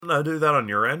do that on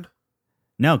your end?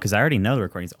 No, because I already know the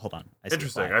recordings. Hold on.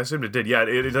 Interesting. I assumed it did. Yeah,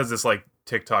 it does this like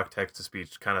TikTok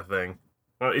text-to-speech kind of thing.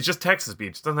 Well, it's just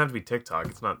text-to-speech. It doesn't have to be TikTok.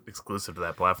 It's not exclusive to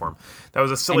that platform. That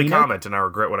was a silly comment, and I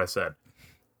regret what I said.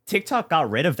 TikTok got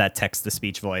rid of that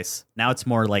text-to-speech voice. Now it's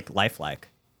more like lifelike.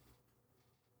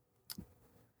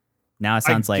 Now it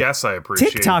sounds like guess I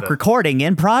appreciate TikTok that. Recording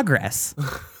in progress.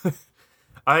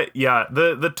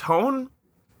 The tone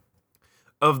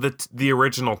of the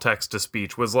original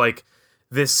text-to-speech was like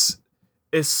this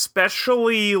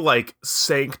especially like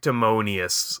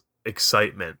sanctimonious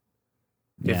excitement,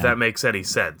 if that makes any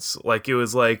sense. Like it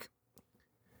was like,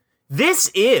 this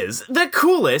is the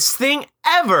coolest thing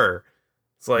ever.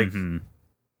 It's like,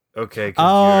 okay, computer.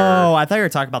 Oh, I thought you were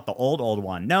talking about the old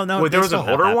one. No. Wait, there was an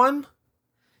older one?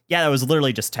 Yeah, that was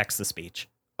literally just text-to-speech.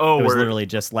 Oh, it was literally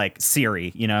just like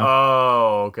Siri, you know?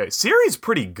 Oh, okay. Siri's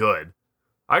pretty good,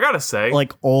 I gotta say.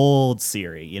 Like old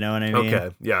Siri, you know what I mean?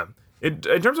 Okay, yeah. In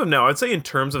terms of now, I'd say in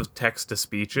terms of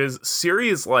text-to-speeches, Siri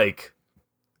is like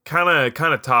kind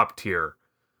of top tier.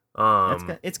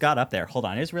 It's got up there. Hold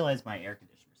on, I just realized my air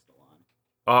conditioner's still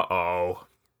on. Uh-oh.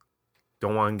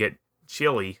 Don't want to get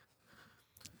chilly.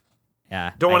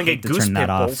 Yeah. Don't want to get goose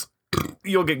pimples.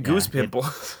 You'll get goose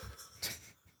pimples.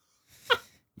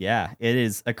 Yeah, it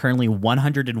is currently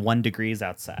 101 degrees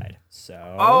outside. So.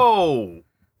 Oh.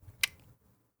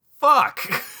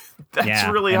 Fuck.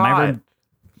 That's really hot.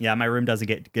 My room doesn't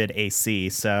get good AC.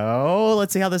 So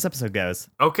let's see how this episode goes.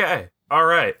 Okay. All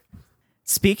right.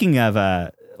 Speaking of,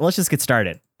 let's just get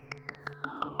started.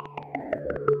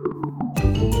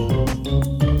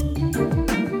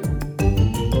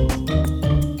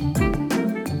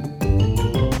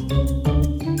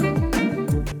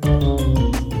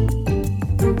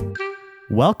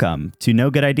 Welcome to No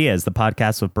Good Ideas, the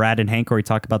podcast with Brad and Hank, where we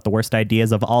talk about the worst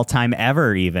ideas of all time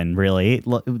ever, even, really.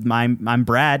 I'm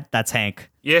Brad. That's Hank.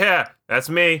 Yeah, that's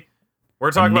me.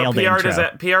 We're talking about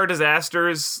PR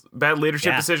disasters, bad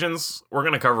leadership decisions. We're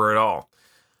going to cover it all.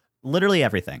 Literally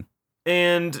everything.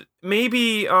 And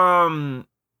maybe, well,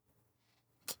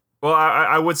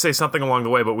 I would say something along the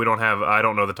way, but I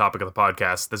don't know the topic of the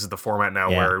podcast. This is the format now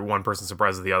where one person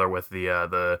surprises the other with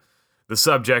the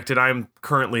subject, and I'm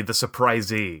currently the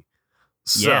surprisee.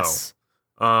 So, yes.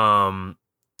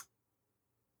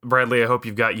 Bradley, I hope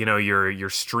you've got, your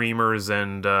streamers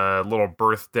and little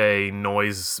birthday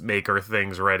noise maker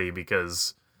things ready,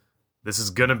 because this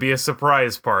is gonna be a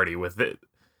surprise party with it.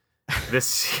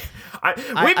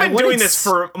 We've been doing this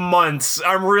for months.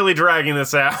 I'm really dragging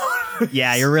this out.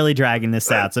 Yeah, you're really dragging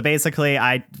this out. So basically,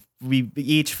 we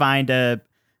each find a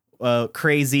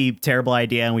crazy, terrible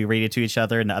idea, and we read it to each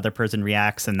other, and the other person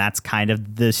reacts, and that's kind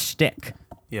of the shtick.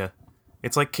 Yeah,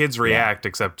 it's like Kids React,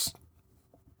 except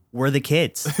we're the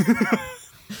kids.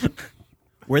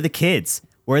 We're the kids.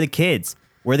 We're the kids.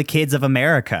 We're the kids of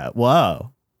America.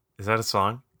 Whoa, is that a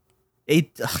song?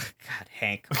 God,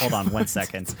 Hank, hold on 1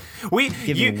 second.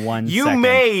 You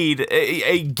made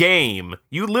a game.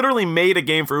 You literally made a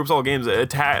game for Oops All Games,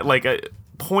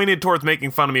 pointed towards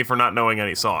making fun of me for not knowing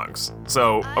any songs.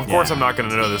 So, of course I'm not going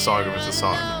to know this song if it's a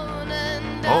song.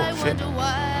 Oh, shit.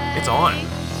 It's on.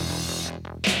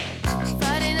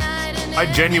 I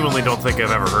genuinely don't think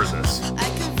I've ever heard this.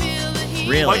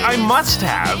 Really? Like, I must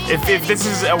have, if this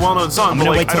is a well-known song, but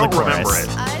I don't remember it.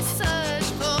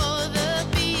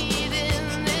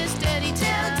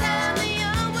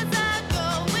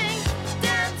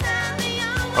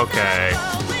 Okay.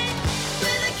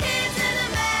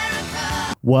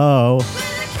 Whoa.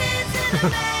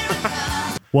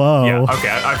 Whoa. Yeah, okay,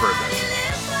 I've heard this.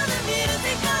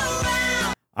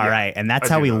 All right, and that's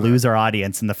how we lose our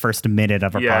audience in the first minute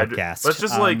of our podcast. Let's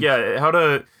just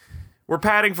we're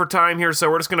padding for time here, so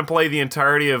we're just going to play the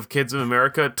entirety of Kids of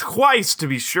America twice to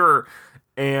be sure,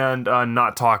 and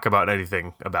not talk about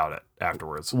anything about it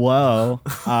afterwards. Whoa.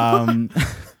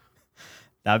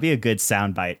 That would be a good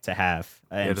soundbite to have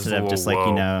instead of just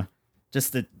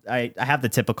I have the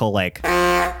typical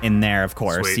in there, of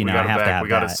course. Sweet. I have to have we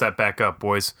got to set back up,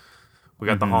 boys. We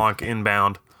got the honk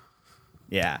inbound.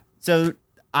 Yeah. So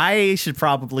I should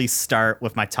probably start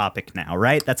with my topic now,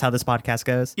 right? That's how this podcast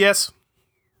goes? Yes.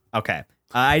 Okay.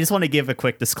 I just want to give a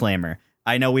quick disclaimer.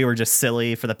 I know we were just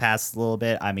silly for the past little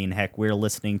bit. I mean, heck, we're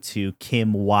listening to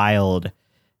Kim Wilde,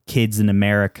 Kids in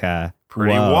America.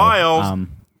 Pretty wild.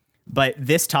 But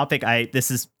this topic,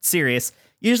 this is serious.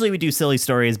 Usually we do silly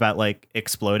stories about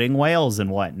exploding whales and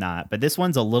whatnot, but this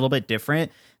one's a little bit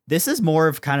different. This is more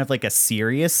of kind of like a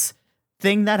serious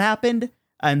thing that happened,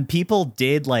 and people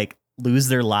did lose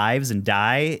their lives and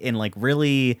die in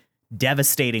really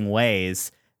devastating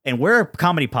ways. And we're a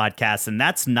comedy podcast, and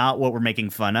that's not what we're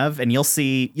making fun of. And you'll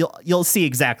see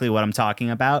exactly what I'm talking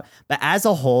about. But as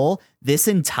a whole, this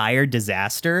entire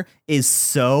disaster is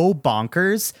so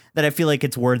bonkers that I feel like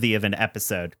it's worthy of an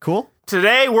episode. Cool?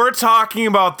 Today we're talking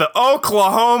about the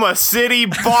Oklahoma City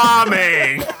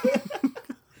bombing.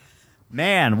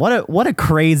 Man, what a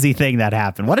crazy thing that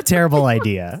happened. What a terrible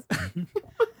idea.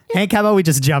 Hank, how about we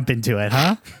just jump into it,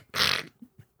 huh?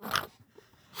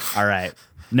 All right.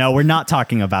 No, we're not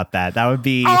talking about that. That would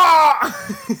be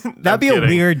that'd be a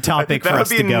weird topic for us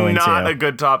to go into. Not a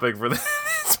good topic for this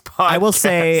podcast. I will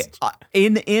say,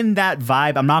 in that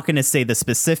vibe, I'm not going to say the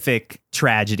specific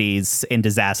tragedies and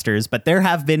disasters, but there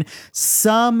have been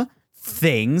some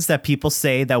things that people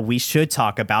say that we should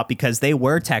talk about because they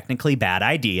were technically bad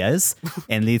ideas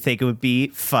and they think it would be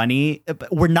funny.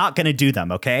 But we're not going to do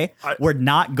them, okay? We're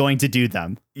not going to do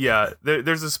them. Yeah,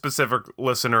 there's a specific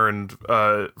listener and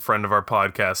friend of our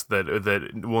podcast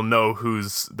that will know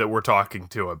that we're talking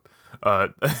to him.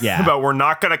 Yeah, but we're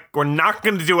not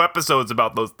gonna do episodes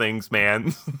about those things,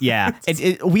 man. Yeah,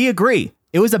 we agree.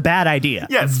 It was a bad idea.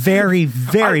 Yes, very,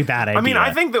 very bad idea. I mean,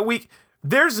 I think that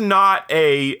there's not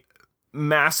a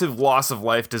massive loss of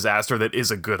life disaster that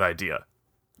is a good idea.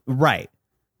 Right.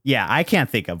 Yeah, I can't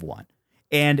think of one.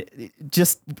 And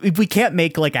just we can't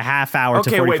make like a half hour to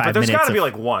 45 minutes. Okay, wait, but there's got to be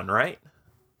like one, right?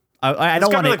 I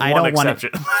don't want to. Like, I don't want to.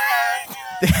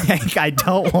 I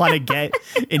don't want to get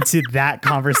into that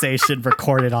conversation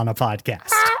recorded on a podcast.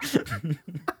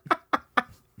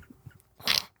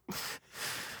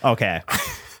 Okay.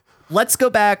 Let's go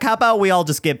back. How about we all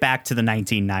just get back to the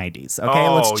 1990s? Okay,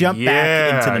 let's jump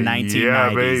back into the 1990s.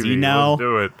 Yeah, baby. You know, let's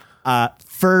do it.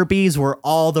 Furbies were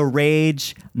all the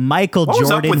rage. Michael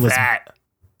Jordan was up with that?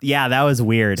 Yeah, that was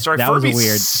weird. Sorry, that Furbies was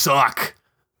weird. Suck.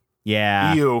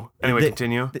 Yeah. Ew. Anyway,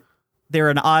 continue. They're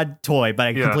an odd toy, but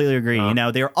I completely agree. You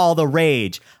know, they're all the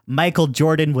rage. Michael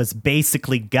Jordan was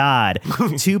basically God.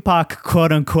 Tupac,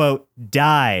 quote unquote,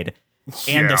 died.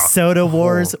 And the soda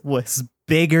wars was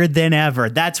bigger than ever.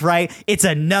 That's right. It's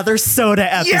another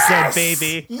soda episode,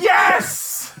 baby.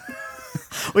 Yes.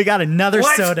 We got another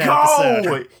soda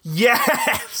episode.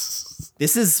 Yes.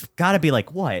 This has got to be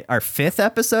like what, our 5th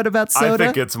episode about soda? I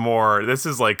think it's more. This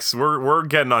is like we're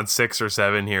getting on 6 or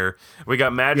 7 here. We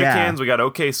got Magic Cans, we got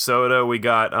OK Soda, we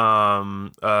got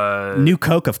New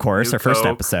Coke, of course, our first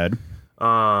episode.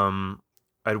 We're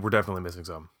definitely missing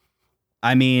some.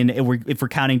 I mean, if we're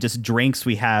counting just drinks,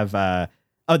 we have the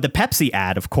Pepsi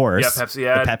ad, of course. Yeah, Pepsi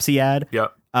ad. The Pepsi ad.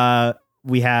 Yep.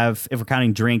 We have, if we're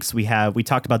counting drinks, we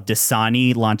talked about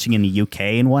Dasani launching in the UK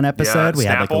in one episode. We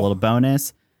had like a little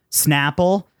bonus.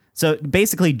 Snapple. So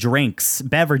basically drinks,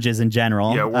 beverages in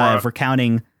general. Yeah, if we're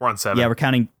counting. We're on 7. Yeah, we're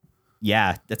counting.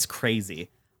 Yeah, that's crazy.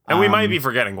 And we might be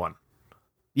forgetting one.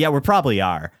 Yeah, we probably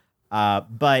are.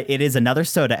 But it is another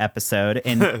soda episode.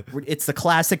 And it's the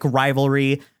classic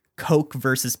rivalry, Coke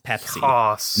versus Pepsi.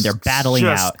 Oh, and they're battling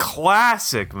out.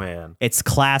 Classic, man. It's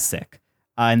classic.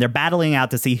 And they're battling out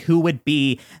to see who would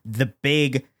be the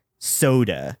big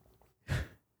soda.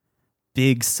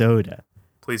 Big soda.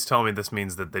 Please tell me this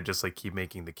means that they just like keep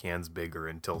making the cans bigger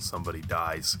until somebody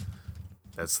dies.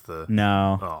 That's the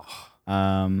no.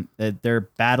 Oh. They're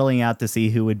battling out to see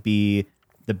who would be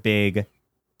the big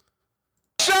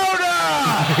soda.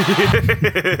 I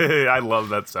love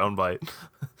that soundbite.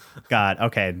 God,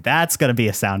 okay, that's gonna be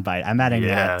a soundbite. I'm adding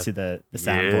that to the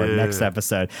soundboard next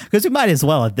episode because we might as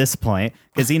well at this point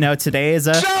because today is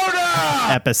a soda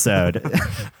episode.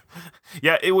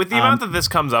 Yeah, with the amount that this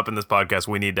comes up in this podcast,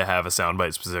 we need to have a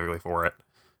soundbite specifically for it,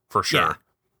 for sure.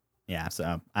 Yeah.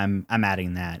 So I'm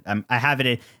adding that. I have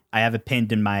it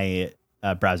pinned in my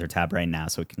browser tab right now,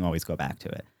 so we can always go back to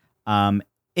it.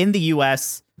 In the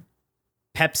U.S.,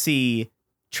 Pepsi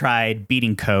tried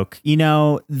beating Coke. You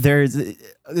know, there's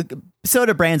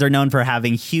soda brands are known for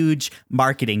having huge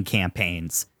marketing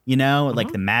campaigns. You know,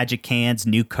 like the Magic Cans,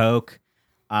 New Coke,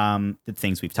 the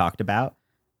things we've talked about.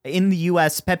 In the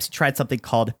U.S., Pepsi tried something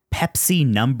called Pepsi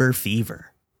Number Fever.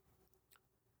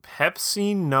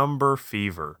 Pepsi Number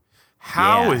Fever.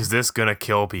 How is this going to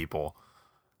kill people?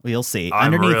 We'll see.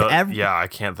 I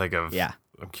can't think of. Yeah.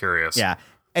 I'm curious. Yeah.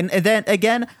 And then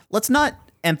again, let's not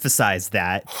emphasize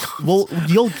that.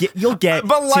 You'll get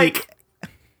But like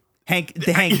Hank,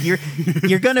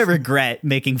 you're gonna regret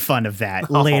making fun of that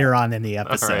later on in the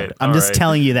episode. I'm just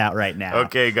telling you that right now.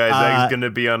 Okay, guys, that's gonna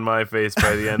be on my face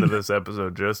by the end of this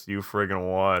episode. Just you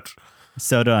friggin' watch.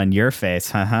 Soda on your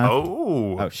face, huh?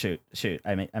 Oh shoot!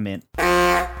 I mean.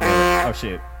 Oh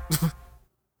shoot!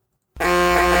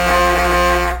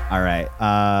 All right.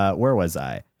 Where was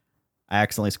I? I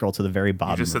accidentally scrolled to the very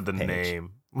bottom. You just said the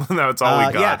name. That's all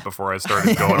we got yeah. before I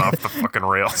started going off the fucking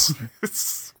rails.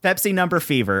 Pepsi number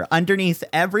fever. Underneath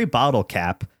every bottle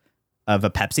cap of a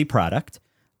Pepsi product,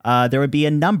 there would be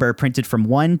a number printed from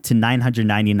 1 to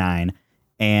 999,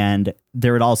 and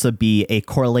there would also be a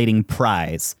correlating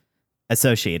prize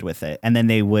associated with it. And then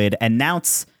they would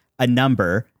announce a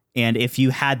number, and if you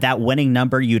had that winning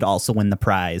number, you'd also win the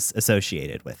prize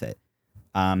associated with it.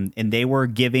 And they were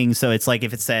giving, so it's like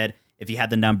if it said, if you had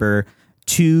the number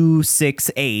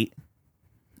 268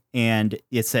 and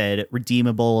it said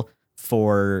redeemable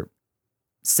for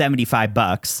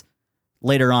 $75,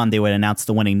 later on they would announce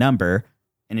the winning number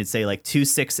and it'd say like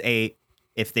 268.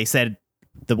 If they said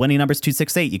the winning number is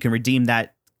 268, you can redeem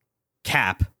that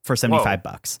cap for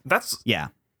 $75.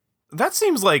 That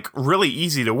seems like really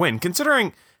easy to win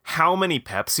considering how many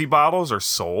Pepsi bottles are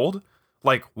sold.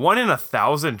 Like 1 in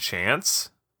 1,000 chance?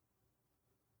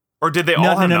 Or did they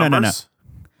all have numbers? No.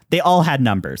 They all had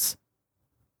numbers.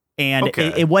 And Okay.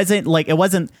 it wasn't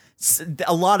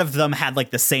a lot of them had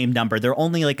like the same number. There are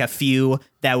only like a few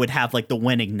that would have like the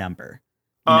winning number.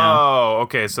 You know? Oh,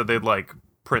 okay. So they'd like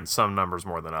print some numbers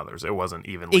more than others. It wasn't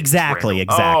evenly. Exactly.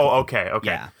 Oh, okay.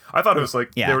 Yeah. I thought it was like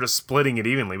Yeah. they were just splitting it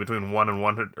evenly between 1 and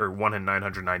 100 or 1 and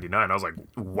 999. I was like,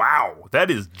 wow,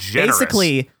 that is generous.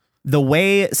 Basically, the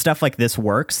way stuff like this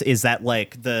works is that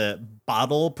like the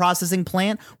bottle processing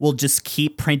plant will just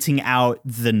keep printing out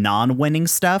the non-winning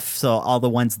stuff, so all the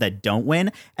ones that don't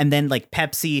win, and then like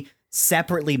Pepsi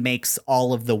separately makes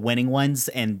all of the winning ones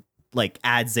and like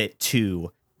adds it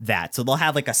to that. So they'll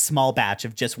have like a small batch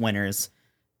of just winners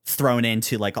thrown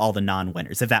into like all the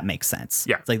non-winners, if that makes sense.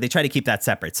 Yeah. It's like they try to keep that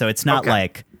separate. So it's not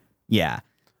like, yeah.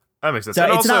 That makes sense. So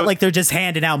And it's also, not like they're just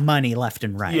handing out money left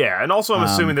and right. yeah, and also I'm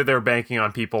assuming that they're banking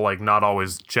on people like not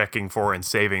always checking for and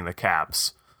saving the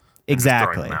caps. And just throwing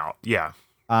Exactly. them out. Yeah.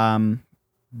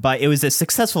 But it was a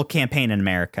successful campaign in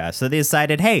America. So they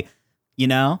decided, hey, you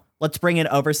know, let's bring it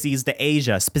overseas to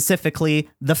Asia, specifically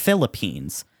the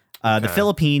Philippines. The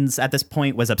Philippines at this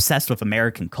point was obsessed with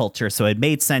American culture, so it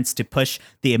made sense to push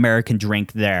the American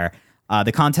drink there.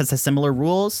 The contest has similar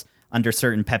rules. Under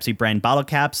certain Pepsi brand bottle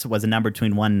caps was a number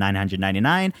between 1 and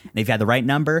 999. And if you had the right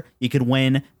number, you could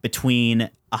win between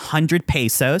 100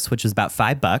 pesos, which is about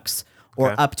 $5,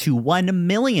 or up to 1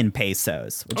 million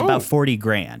pesos, which is about 40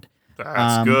 grand.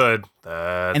 That's good.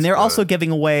 That's And they're good. also giving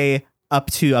away up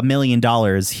to $1 million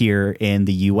here in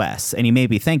the US. And you may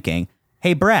be thinking,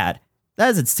 hey, Brad, that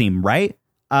doesn't seem right.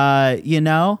 You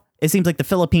know, it seems like the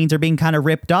Philippines are being kind of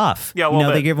ripped off. Yeah, a you little know,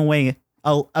 bit. they're giving away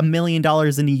 $1 million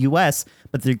in the US,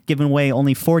 but they're giving away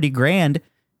only 40 grand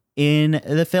in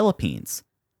the Philippines.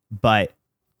 But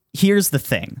here's the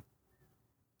thing.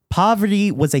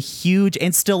 Poverty was a huge,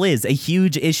 and still is, a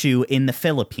huge issue in the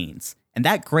Philippines. And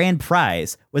that grand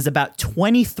prize was about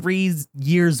 23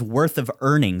 years worth of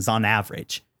earnings on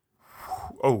average.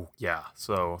 Oh, yeah.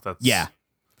 So that's... Yeah.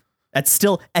 That's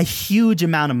still a huge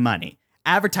amount of money.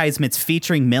 Advertisements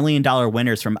featuring $1 million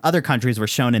winners from other countries were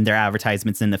shown in their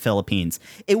advertisements in the Philippines.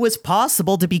 It was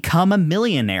possible to become a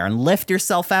millionaire and lift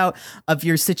yourself out of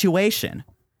your situation.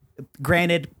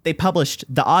 Granted, they published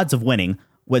the odds of winning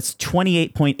was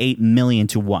 28.8 million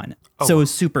to 1. So it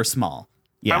was super small.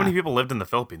 Yeah. How many people lived in the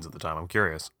Philippines at the time? I'm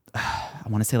curious. I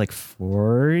want to say like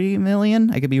 40 million.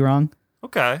 I could be wrong.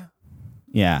 Okay.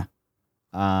 Yeah.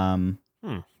 But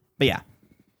yeah,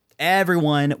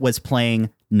 everyone was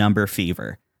playing Number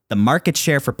Fever. The market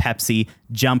share for Pepsi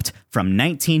jumped from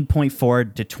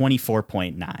 19.4 to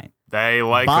 24.9. They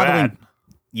like Bottling- that.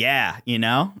 Yeah, you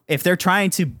know, if they're trying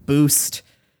to boost,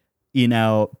 you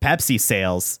know, Pepsi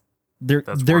sales, they're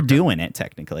working. doing it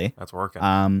technically. That's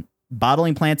working.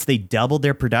 Bottling plants, they doubled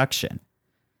their production.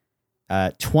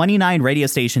 29 radio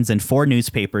stations and 4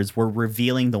 newspapers were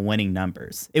revealing the winning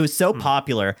numbers. It was so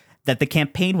popular that the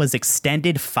campaign was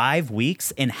extended 5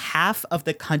 weeks and half of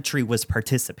the country was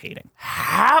participating.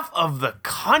 Half of the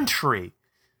country.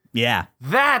 Yeah.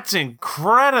 That's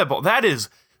incredible. That is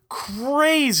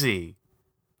crazy.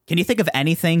 Can you think of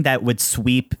anything that would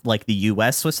sweep like the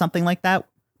US with something like that?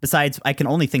 Besides, I can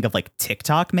only think of like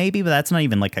TikTok maybe, but that's not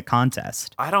even like a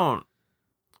contest. I don't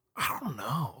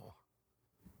know.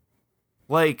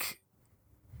 Like,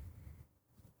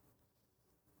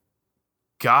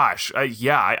 gosh,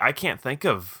 I can't think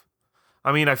of.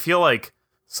 I mean, I feel like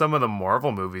some of the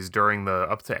Marvel movies during the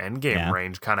up to Endgame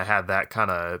range kind of had that kind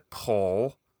of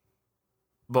pull,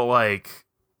 but like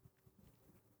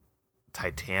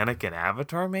Titanic and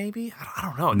Avatar, maybe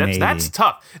I don't know. That's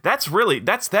tough.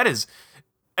 That is,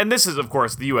 and this is of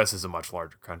course the U.S. is a much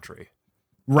larger country,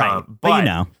 Right. But you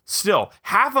know, still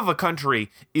half of a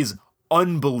country is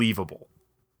unbelievable.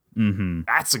 mm-hmm.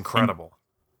 That's incredible.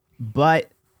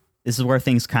 But this is where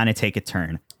things kind of take a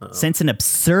turn. Since an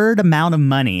absurd amount of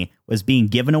money was being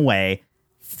given away,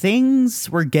 things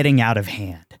were getting out of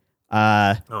hand.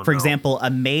 For example, a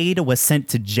maid was sent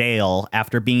to jail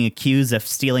after being accused of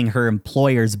stealing her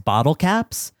employer's bottle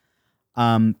caps.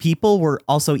 People were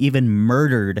also even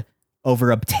murdered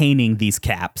over obtaining these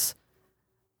caps.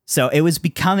 So it was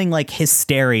becoming like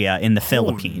hysteria in the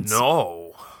Philippines.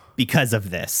 No. Because of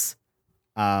this.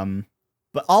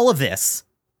 But all of this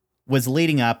was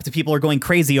leading up to people are going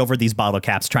crazy over these bottle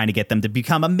caps, trying to get them to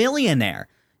become a millionaire.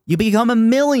 You become a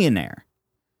millionaire.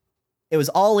 It was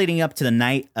all leading up to the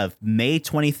night of May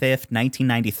 25th,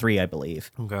 1993, I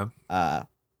believe. Okay.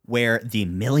 Where the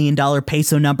 $1 million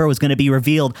peso number was going to be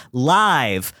revealed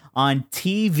live on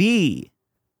TV.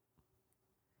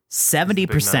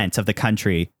 70% of the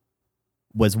country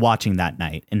was watching that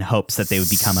night in hopes that they would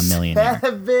become a millionaire.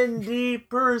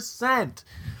 70%.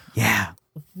 Yeah.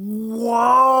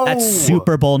 Whoa. That's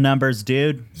Super Bowl numbers,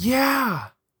 dude. Yeah.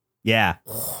 Yeah.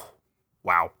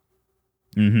 Wow.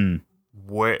 Mm-hmm.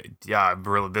 Yeah,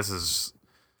 really, this is...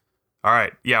 All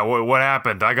right. Yeah, what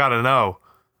happened? I gotta know.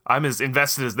 I'm as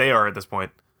invested as they are at this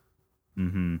point.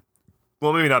 Mm-hmm.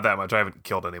 Well, maybe not that much. I haven't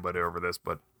killed anybody over this,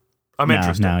 but I'm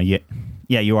interested.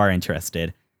 Yeah, you are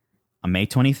interested. On May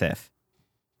 25th,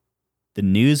 the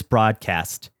news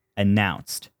broadcast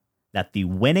announced that the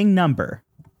winning number,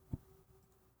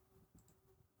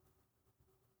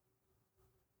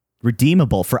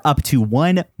 redeemable for up to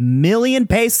 1 million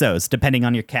pesos, depending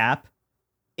on your cap,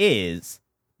 is,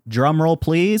 drumroll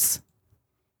please,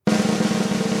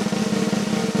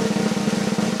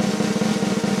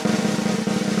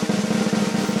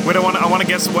 Wait, I want to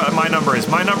guess what my number is.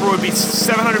 My number would be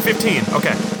 715.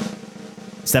 Okay.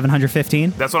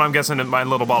 715? That's what I'm guessing that my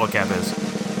little bottle cap is.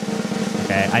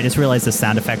 Okay, I just realized the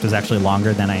sound effect was actually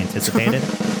longer than I anticipated.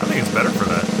 I think it's better for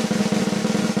that.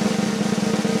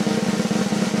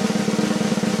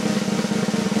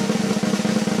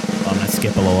 I'm going to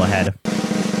skip a little ahead.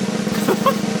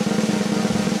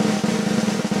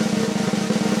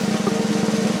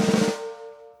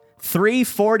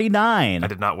 $349. I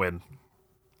did not win.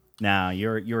 No,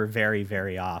 you're very,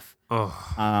 very off. Oh.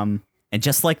 And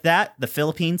just like that, the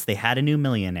Philippines, they had a new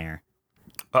millionaire.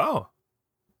 Oh.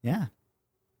 Yeah.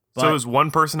 So it was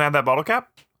one person had that bottle cap?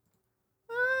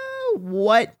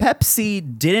 What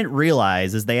Pepsi didn't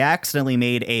realize is they accidentally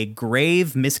made a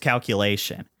grave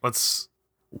miscalculation.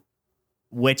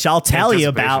 Which I'll tell you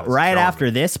about right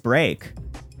after this break.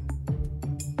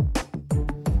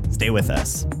 Stay with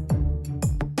us.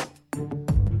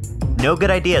 No Good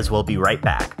Ideas. We'll be right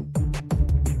back.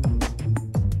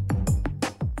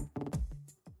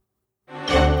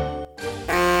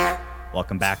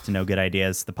 Welcome back to No Good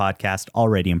Ideas, the podcast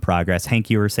already in progress. Hank,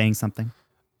 you were saying something?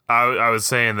 I was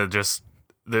saying that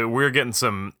we're getting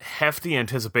some hefty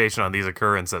anticipation on these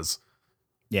occurrences.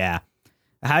 Yeah.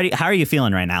 How are you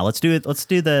feeling right now? Let's do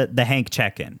the Hank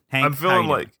check-in. Hank, I'm feeling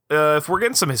like if we're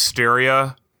getting some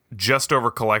hysteria just over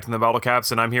collecting the bottle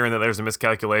caps, and I'm hearing that there's a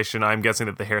miscalculation, I'm guessing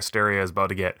that the hysteria is about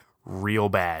to get real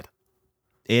bad.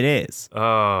 It is.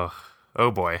 Oh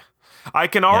boy. I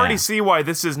can already see why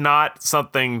this is not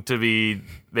something to be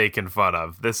making fun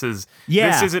of. This isn't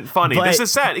funny. This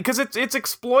is sad because it's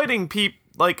exploiting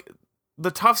like the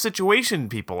tough situation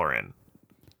people are in.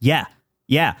 Yeah.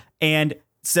 Yeah. And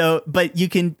so, but you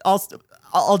can also,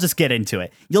 I'll just get into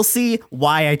it. You'll see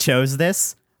why I chose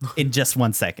this in just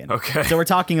 1 second. Okay. So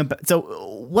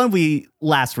when we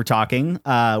last were talking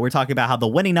about how the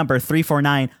winning number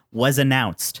 349 was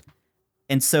announced.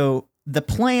 And so the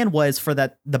plan was for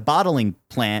that the bottling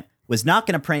plant was not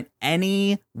going to print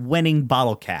any winning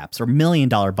bottle caps or $1 million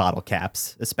bottle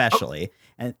caps, especially.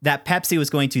 And that Pepsi was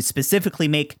going to specifically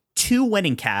make 2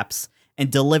 winning caps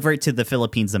and deliver it to the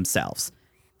Philippines themselves.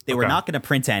 They were not going to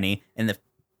print any, and the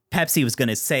Pepsi was going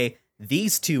to say,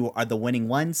 these 2 are the winning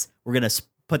ones. We're going to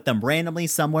put them randomly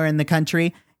somewhere in the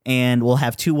country, and we'll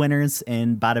have 2 winners,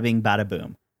 and bada bing, bada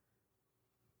boom.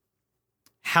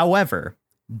 However,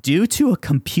 due to a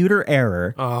computer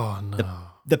error,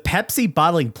 the Pepsi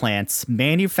bottling plants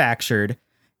manufactured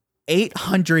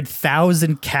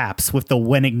 800,000 caps with the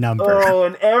winning number. Oh,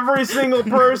 and every single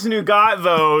person who got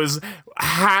those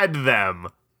had them.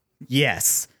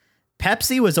 Yes.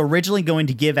 Pepsi was originally going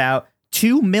to give out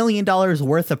 $2 million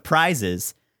worth of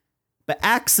prizes, but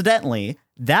accidentally,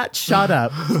 that shot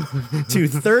up to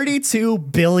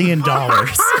 $32 billion.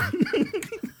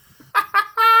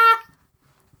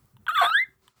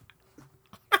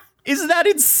 Isn't that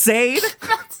insane?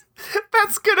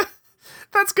 That's gonna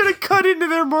cut into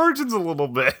their margins a little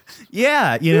bit.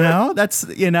 Yeah,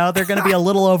 they're gonna be a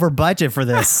little over budget for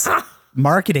this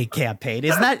marketing campaign.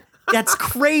 That's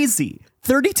crazy.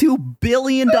 $32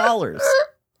 billion.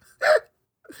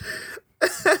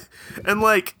 And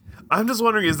like, I'm just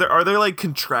wondering, are there like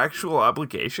contractual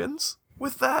obligations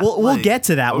with that? We'll get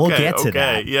to that. We'll get to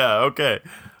that. Okay, yeah, okay.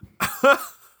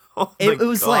 It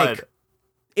was like,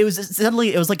 it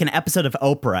was like an episode of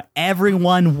Oprah.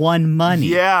 Everyone won money.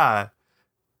 Yeah.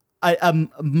 A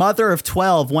mother of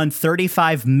 12 won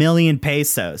 35 million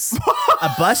pesos. A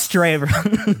bus driver.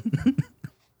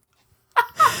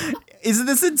 Isn't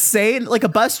this insane? Like, a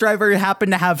bus driver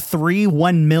happened to have 3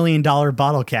 $1 million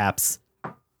bottle caps.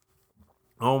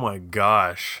 Oh my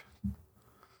gosh.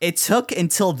 It took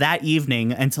until that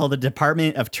evening until the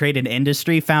Department of Trade and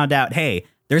Industry found out, hey,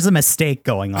 there's a mistake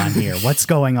going on here. What's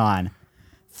going on?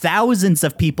 Thousands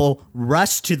of people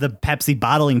rushed to the Pepsi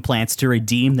bottling plants to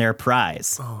redeem their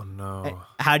prize. Oh no.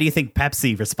 How do you think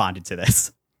Pepsi responded to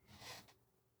this?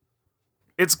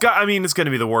 It's going to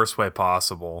be the worst way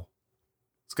possible.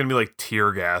 It's going to be like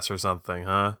tear gas or something,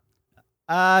 huh?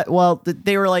 Well,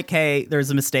 they were like, hey, there's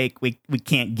a mistake. We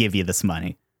can't give you this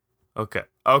money. Okay.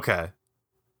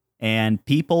 And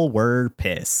people were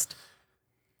pissed.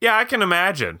 Yeah, I can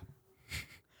imagine.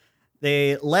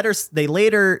 They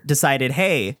later decided,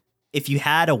 hey, if you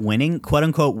had a winning, quote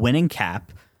unquote, winning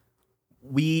cap,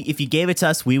 if you gave it to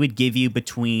us, we would give you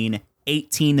between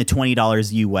 $18 to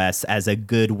 $20 US as a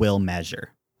goodwill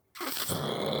measure.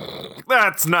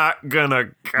 That's not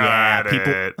gonna cut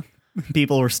it.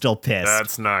 People were still pissed.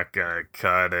 That's not gonna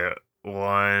cut it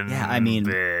one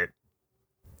bit.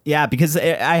 Yeah, because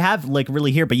I have like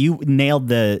really here, but you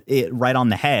nailed it right on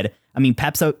the head. I mean,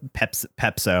 Pepsi.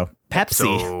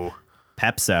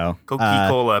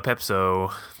 Coca-Cola,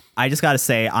 Pepso. I just got to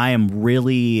say, I am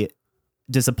really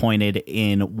disappointed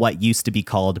in what used to be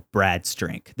called Brad's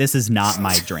drink. This is not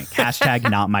my drink. Hashtag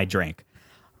not my drink.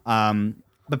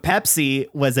 But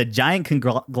Pepsi was a giant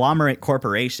conglomerate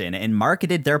corporation and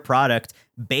marketed their product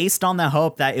based on the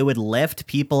hope that it would lift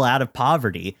people out of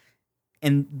poverty.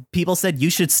 And people said you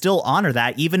should still honor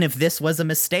that, even if this was a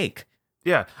mistake.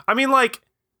 Yeah. I mean, like,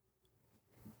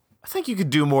 I think you could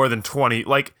do more than 20.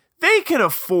 Like, they can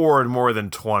afford more than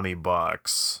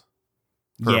 $20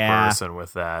 per person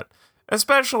with that.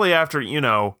 Especially after,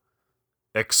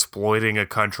 exploiting a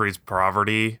country's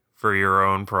poverty for your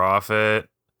own profit.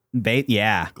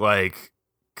 Like,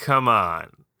 come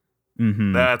on.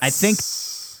 Mm-hmm. I think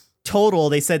total,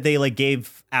 they said they like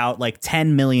gave out like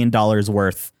 $10 million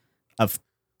worth of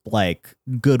like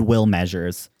goodwill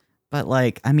measures. But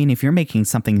like, I mean, if you're making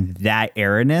something that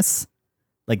erroneous,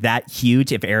 like that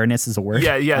huge, if erroneous is a word.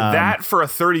 Yeah. That for a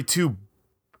 $32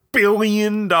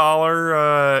 billion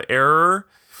error.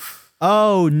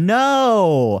 Oh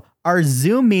no. Our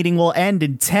Zoom meeting will end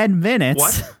in 10 minutes.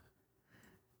 What?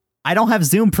 I don't have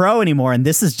Zoom Pro anymore, and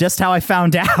this is just how I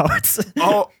found out.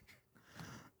 Oh,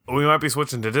 we might be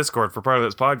switching to Discord for part of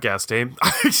this podcast, team.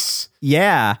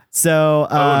 Yeah. So,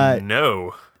 oh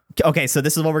no. Okay, so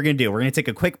this is what we're gonna do. We're gonna take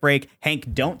a quick break.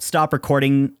 Hank, don't stop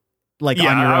recording on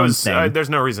your own thing. There's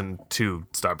no reason to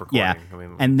stop recording. Yeah.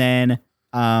 And then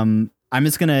I'm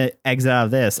just gonna exit out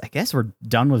of this. I guess we're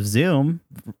done with Zoom.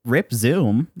 Rip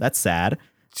Zoom. That's sad.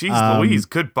 Jeez Louise,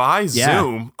 goodbye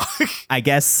Zoom. I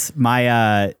guess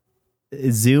my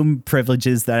Zoom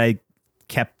privileges that I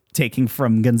kept taking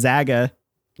from Gonzaga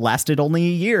lasted only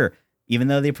a year, even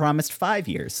though they promised 5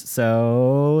 years.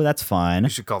 So that's fun. You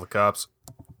should call the cops.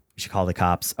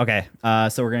 Okay,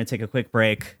 so we're going to take a quick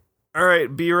break. All right,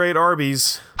 B-rate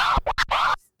Arby's.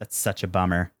 That's such a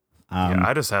bummer. Yeah,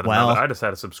 I just had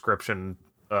a subscription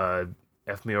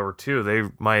F me over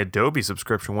too. My Adobe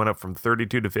subscription went up from $32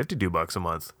 to $52 a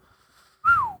month.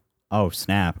 Oh,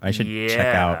 snap. I should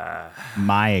check out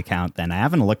my account then. I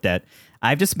haven't looked at.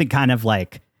 I've just been kind of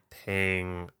like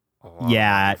paying.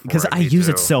 Because I use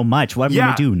it so much. What am I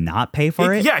going to do? Not pay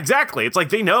for it? Yeah, exactly. It's like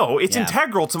they know it's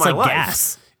integral to my life.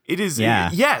 Gas. It is.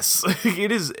 Yes, it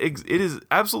is. It is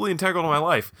absolutely integral to my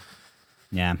life.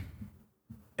 Yeah.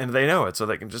 And they know it, so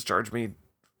they can just charge me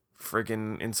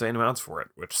freaking insane amounts for it,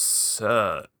 which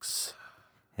sucks.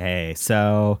 Hey,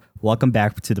 so welcome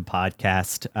back to the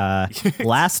podcast.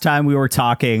 Last time we were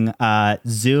talking,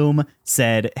 Zoom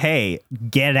said, hey,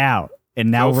 get out.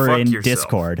 And now we're in yourself.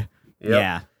 Discord. Yep.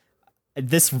 Yeah.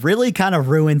 This really kind of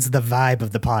ruins the vibe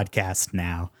of the podcast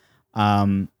now.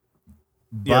 But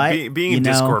being in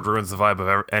Discord ruins the vibe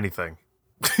of anything.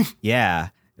 Yeah,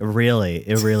 it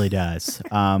really does.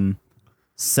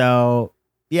 So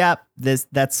yeah,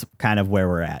 that's kind of where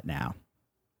we're at now.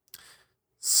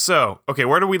 So, okay,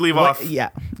 where do we leave off?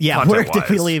 Yeah. Where did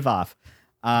we leave off?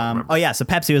 So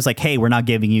Pepsi was like, hey, we're not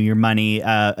giving you your money,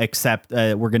 except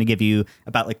we're going to give you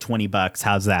about like $20.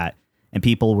 How's that? And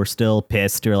people were still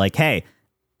pissed. They're like, hey,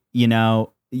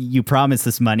 you promised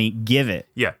this money, give it.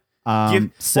 Yeah.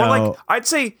 So or like, I'd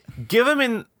say give him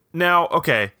in now.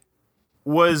 Okay.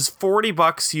 Was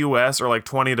 $40 US or like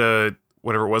 20 to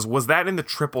whatever it was that in the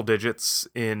triple digits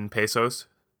in pesos?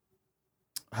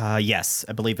 Yes,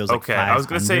 I believe it was like okay. I was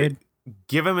going to say 500.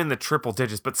 give him in the triple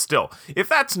digits, but still, if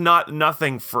that's not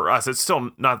nothing for us, it's still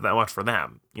not that much for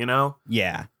them, you know?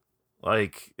 Yeah.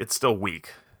 Like, it's still weak.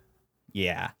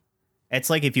 Yeah. It's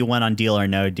like if you went on Deal or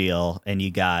No Deal and you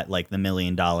got like the $1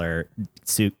 million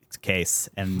suitcase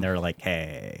and they're like,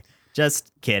 hey,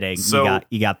 just kidding. So-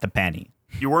 you got the penny.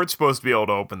 You weren't supposed to be able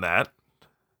to open that.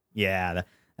 Yeah.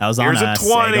 That was Here's on a us.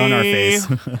 20. Egg on our face.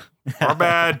 Our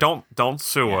bad. Don't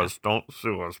sue us. Don't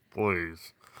sue us,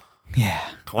 please. Yeah.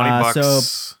 20 bucks.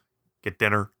 So, get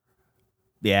dinner.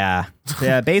 yeah.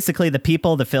 Basically, the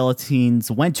people of the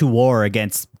Philippines went to war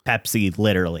against Pepsi,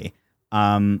 literally.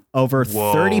 Over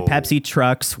Whoa. 30 Pepsi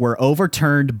trucks were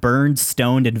overturned, burned,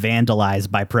 stoned, and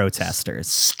vandalized by protesters.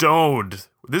 Stoned.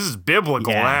 This is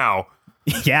biblical Yeah. now.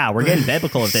 Yeah, we're getting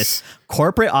biblical with this.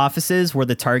 Corporate offices were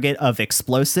the target of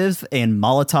explosive and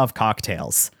Molotov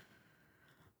cocktails.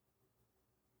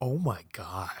 Oh my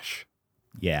gosh.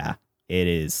 Yeah, it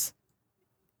is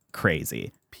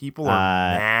crazy. People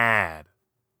are mad.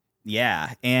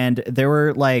 Yeah, and there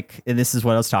were like, and this is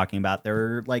what I was talking about, there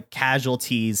were like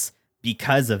casualties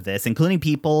because of this, including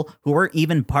people who weren't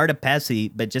even part of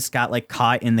Pepsi, but just got like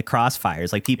caught in the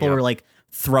crossfires. Like people Yep. were like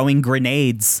throwing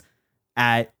grenades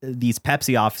at these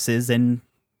Pepsi offices, and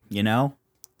you know,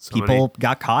 people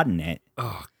got caught in it.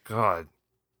 Oh God.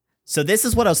 So this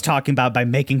is what I was talking about by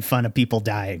making fun of people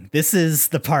dying. This is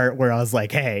the part where I was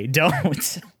like, hey,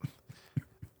 don't.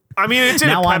 I mean, it's in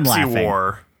a Now I'm Pepsi laughing.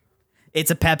 war. It's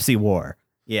a Pepsi war.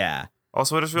 Yeah.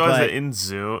 Also, I just realized But- that in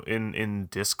Zoom, in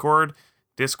Discord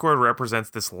represents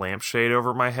this lampshade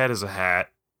over my head as a hat.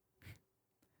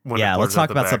 when it Yeah, let's blurs out talk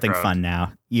the about something background. fun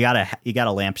now. You got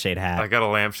a lampshade hat. I got a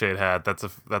lampshade hat.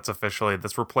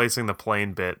 That's replacing the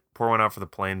plane bit. Pour one out for the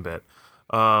plane bit.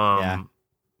 Yeah.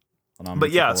 Hold on, but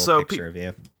let's yeah, take a so little picture of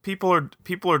you. people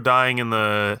are dying in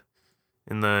the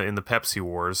Pepsi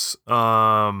wars.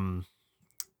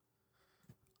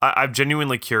 I'm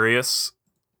genuinely curious.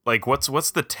 Like, what's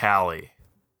the tally?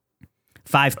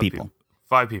 5 people.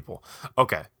 5 people.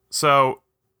 Okay, so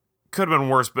could have been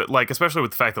worse, but like, especially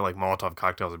with the fact that like Molotov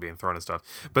cocktails are being thrown and stuff.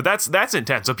 But that's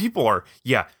intense. So people are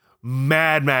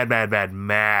mad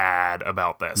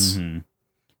about this. Mm-hmm.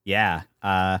 Yeah.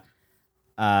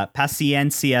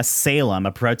 Paciencia Salem,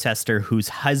 a protester whose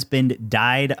husband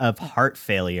died of heart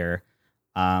failure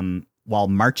while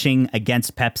marching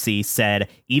against Pepsi, said,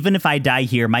 "Even if I die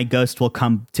here, my ghost will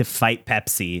come to fight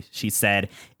Pepsi." She said,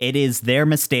 "It is their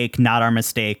mistake, not our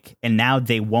mistake, and now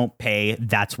they won't pay.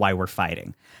 That's why we're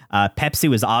fighting." Pepsi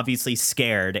was obviously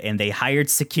scared, and they hired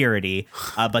security,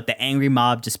 but the angry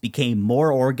mob just became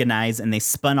more organized, and they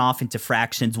spun off into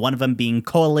fractions, one of them being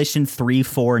Coalition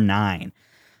 349.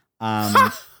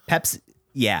 Pepsi,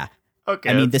 yeah. Okay,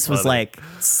 I mean, that's this was funny. like,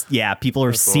 yeah, people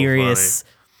are That's a little serious.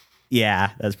 Yeah,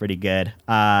 that's pretty good.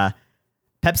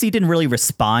 Pepsi didn't really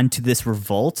respond to this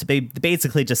revolt. They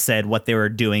basically just said what they were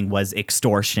doing was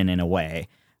extortion in a way.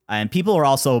 And people are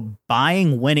also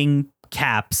buying winning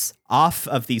caps off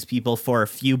of these people for a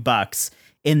few bucks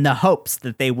in the hopes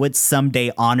that they would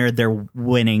someday honor their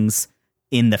winnings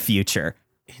in the future.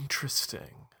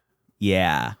 Interesting.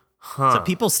 Yeah. Huh. So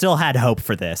people still had hope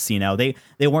for this, you know. They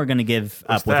weren't going to give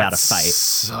up without a fight.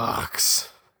 Sucks.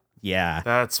 Yeah.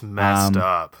 That's messed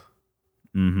up.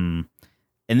 Mm-hmm.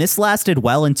 And this lasted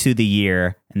well into the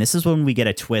year, and this is when we get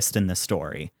a twist in the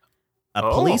story. A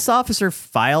police officer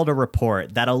filed a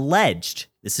report that alleged,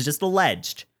 this is just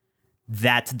alleged,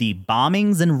 that the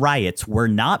bombings and riots were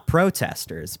not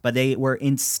protesters, but they were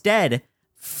instead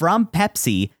from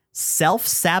Pepsi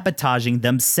self-sabotaging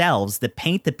themselves to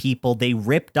paint the people they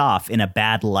ripped off in a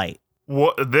bad light.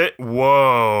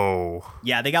 Whoa.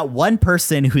 Yeah, they got one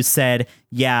person who said,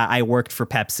 "Yeah, I worked for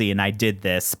Pepsi and I did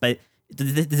this," but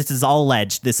this is all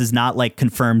alleged. This is not like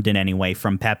confirmed in any way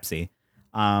from Pepsi.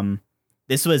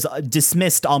 This was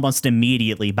dismissed almost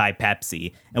immediately by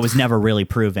Pepsi. It was never really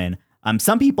proven.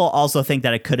 Some people also think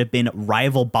that it could have been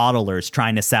rival bottlers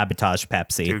trying to sabotage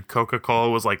Pepsi. Dude, Coca-Cola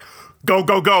was like, go,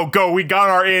 go, go, go. We got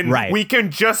our in. Right. We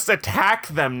can just attack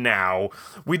them now.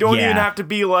 We don't even have to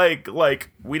be like,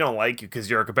 we don't like you because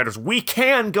you're our competitors. We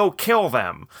can go kill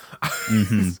them.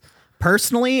 Mm-hmm.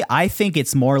 Personally, I think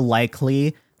it's more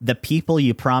likely the people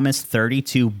you promised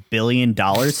 $32 billion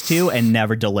to and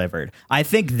never delivered. I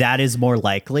think that is more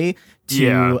likely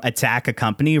to attack a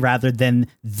company rather than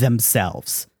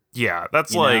themselves. Yeah,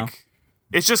 that's You know?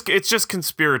 it's just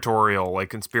conspiratorial, like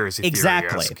conspiracy theory-esque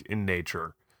Exactly. in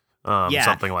nature.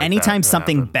 Something like anytime that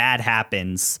something happened. bad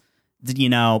happens,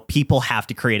 people have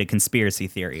to create a conspiracy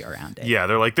theory around it. Yeah,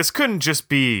 they're like, this couldn't just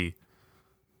be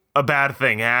a bad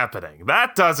thing happening.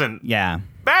 That doesn't. Yeah,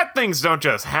 Bad things don't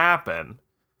just happen.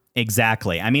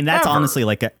 exactly. I mean, that's Ever.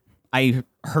 honestly I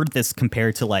heard this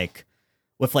compared to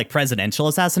with presidential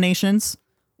assassinations.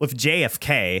 With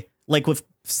JFK, with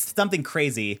something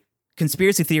crazy,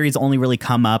 conspiracy theories only really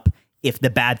come up if the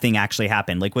bad thing actually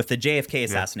happened. Like with the JFK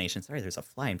assassination, sorry, there's a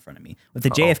fly in front of me. With the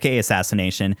JFK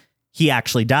assassination, he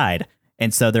actually died.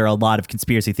 And so there are a lot of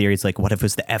conspiracy theories like, what if it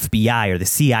was the FBI or the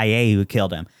CIA who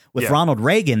killed him? With Ronald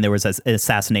Reagan, there was an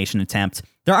assassination attempt.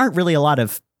 There aren't really a lot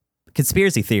of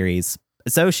conspiracy theories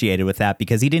associated with that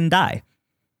because he didn't die.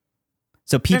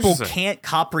 So people can't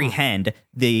comprehend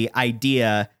the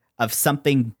idea of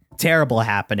something terrible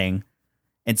happening.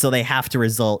 And so they have to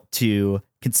resort to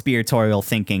conspiratorial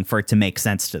thinking for it to make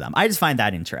sense to them. I just find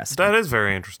that interesting. That is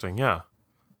very interesting. Yeah.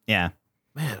 Yeah.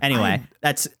 Man. Anyway,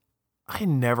 I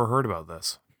never heard about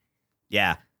this.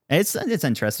 Yeah. It's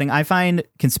interesting. I find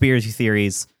conspiracy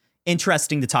theories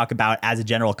interesting to talk about as a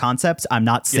general concept. I'm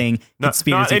not saying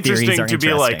conspiracy not theories are to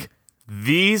be like,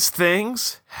 these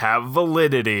things have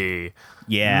validity.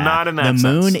 Yeah. Not in that The sense.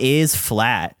 moon is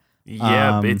flat.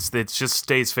 Yeah, it just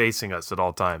stays facing us at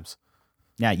all times.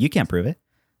 Yeah, you can't prove it.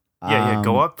 Yeah,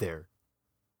 go up there.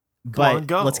 But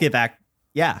go. let's get back.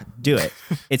 Yeah, do it.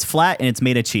 It's flat and it's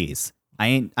made of cheese.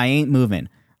 I ain't moving.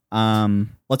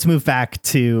 Let's move back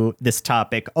to this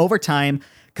topic. Over time,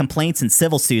 complaints and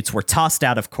civil suits were tossed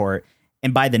out of court,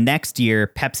 and by the next year,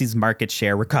 Pepsi's market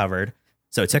share recovered.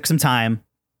 So it took some time,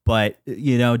 but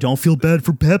don't feel bad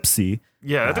for Pepsi.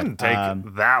 Yeah, it didn't take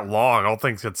that long. All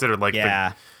things considered,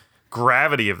 the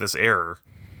gravity of this error.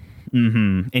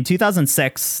 Mm-hmm. In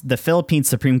 2006, the Philippine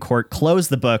Supreme Court closed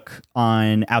the book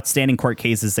on outstanding court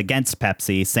cases against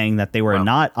Pepsi, saying that they were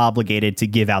not obligated to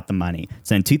give out the money.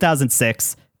 So in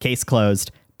 2006, case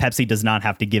closed. Pepsi does not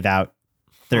have to give out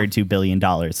 $32 billion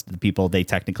to the people they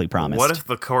technically promised. What if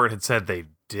the court had said they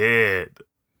did?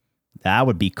 That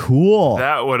would be cool.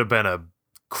 That would have been a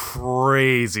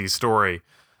crazy story.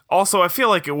 Also, I feel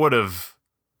like it would have,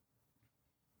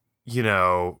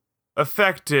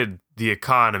 affected the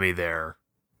economy there.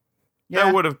 Yeah.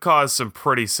 That would have caused some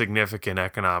pretty significant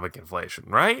economic inflation,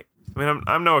 right? I mean,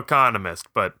 I'm no economist,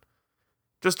 but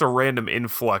just a random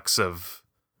influx of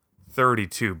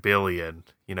 32 billion,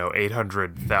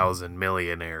 800,000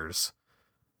 millionaires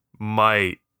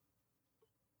might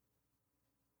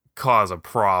cause a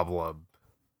problem.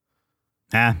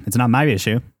 It's not my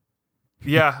issue.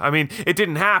 Yeah, I mean, it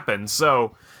didn't happen,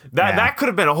 so that could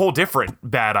have been a whole different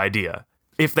bad idea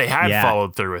if they had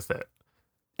followed through with it.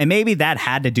 And maybe that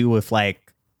had to do with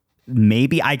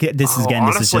maybe this is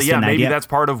just an maybe idea. that's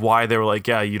part of why they were like,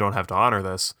 yeah, you don't have to honor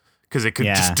this because it could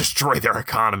just destroy their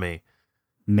economy.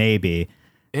 Maybe.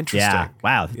 Interesting. Yeah.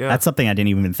 Wow. Yeah. That's something I didn't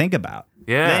even think about.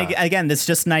 Yeah. Then again, this is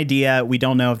just an idea. We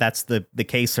don't know if that's the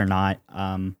case or not.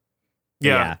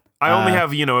 Yeah. I only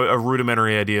have, a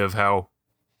rudimentary idea of how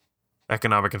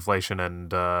economic inflation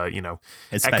and,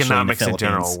 especially economics in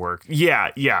general Philippines. work.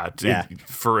 Yeah.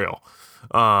 For real.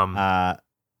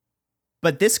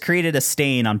 But this created a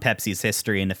stain on Pepsi's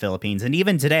history in the Philippines. And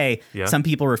even today, some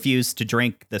people refuse to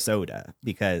drink the soda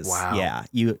because,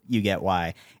 you get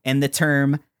why. And the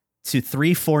term to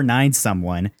 349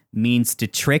 someone means to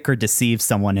trick or deceive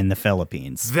someone in the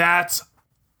Philippines. That's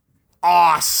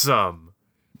awesome.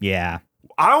 Yeah.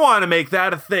 I want to make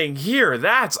that a thing here.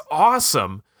 That's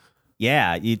awesome.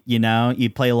 Yeah, you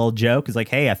play a little joke. It's like,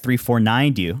 hey, I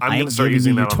 349'd you. I'm I gonna ain't start giving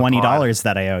using you that on the $20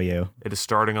 that I owe you. It is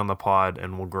starting on the pod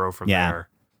and we'll grow from there.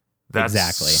 That's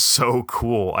exactly. So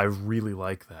cool. I really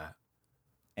like that.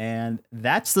 And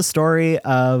that's the story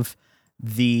of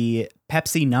the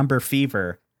Pepsi number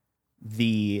fever.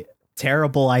 The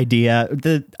terrible idea,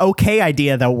 the okay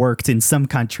idea that worked in some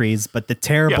countries, but the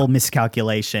terrible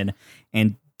miscalculation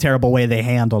and terrible way they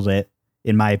handled it,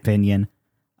 in my opinion.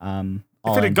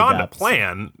 If it had gone to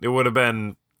plan, it would have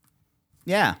been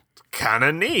kind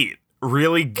of neat.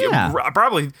 Really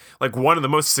probably like one of the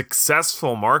most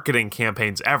successful marketing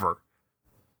campaigns ever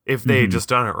if they had just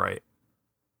done it right.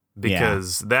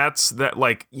 Because that's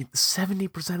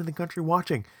 70% of the country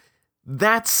watching.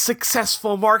 That's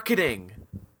successful marketing.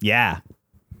 Yeah.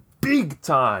 Big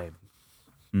time.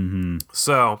 Mm-hmm.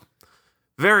 So,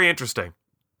 very interesting.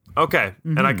 Okay.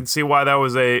 Mm-hmm. And I can see why that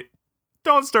was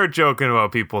don't start joking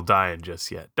about people dying just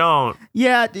yet. Don't.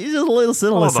 Yeah, just listen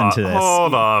to this.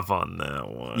 Hold off on that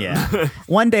one. Yeah.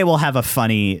 One day we'll have a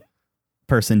funny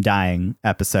person dying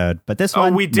episode, but this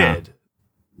one. Oh, we did. No.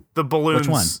 The balloons. Which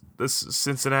one? The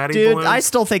Cincinnati Dude, balloons. I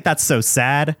still think that's so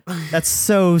sad. That's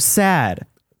so sad.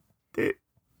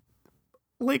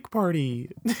 lake party.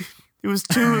 It was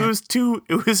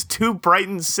too bright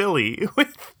and silly.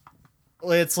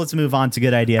 Let's move on to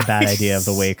good idea, bad idea of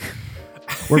the week.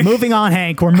 We're moving on,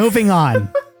 Hank. We're moving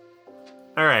on.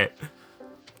 All right.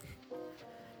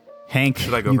 Hank,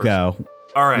 Should I go you first? go.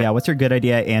 All right. Yeah, what's your good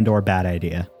idea and or bad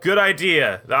idea? Good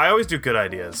idea. I always do good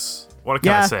ideas. What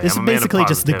can I Yeah, say? this is I'm a man of basically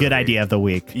just the good positivity. idea of the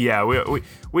week. Yeah,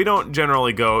 we don't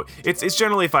generally go. It's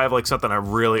generally if I have like something I'm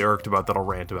really irked about that I'll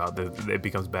rant about, that it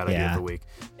becomes bad idea of the week.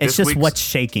 It's This just week's- what's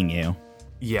shaking you.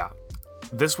 Yeah.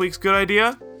 This week's good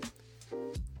idea.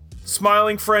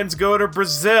 Smiling Friends go to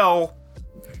Brazil.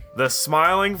 The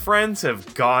Smiling Friends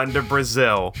have gone to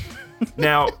Brazil.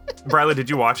 Now, Bradley, did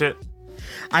you watch it?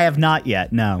 I have not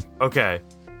yet, no. Okay.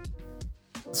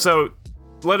 So,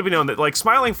 let it be known that like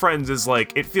Smiling Friends is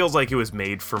like, it feels like it was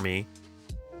made for me.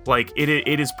 Like it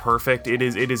is perfect. It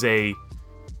is a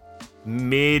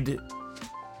mid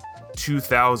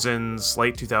 2000s,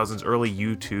 late 2000s, early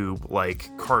YouTube like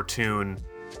cartoon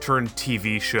turned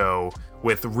TV show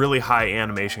with really high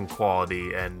animation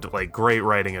quality and like great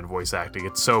writing and voice acting.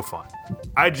 It's so fun.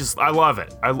 I love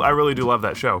it. I really do love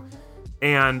that show.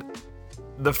 And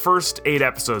the first 8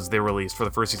 episodes they released for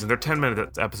the first season, they're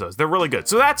 10-minute episodes. They're really good.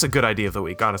 So that's a good idea of the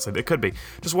week, honestly. It could be.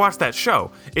 Just watch that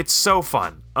show. It's so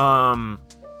fun. And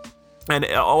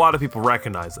a lot of people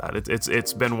recognize that.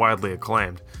 It's been widely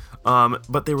acclaimed.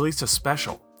 But they released a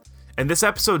special. And this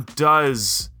episode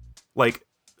does like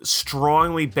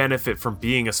strongly benefit from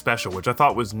being a special, which I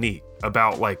thought was neat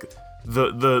about like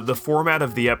the format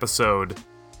of the episode.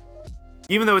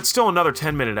 Even though it's still another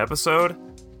 10-minute episode,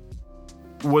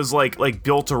 was like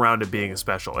built around it being a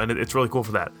special, and it's really cool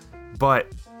for that.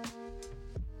 But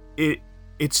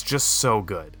it's just so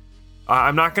good.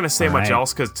 I'm not going to say much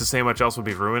else, because to say much else would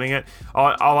be ruining it.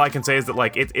 All I can say is that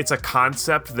like it's a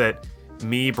concept that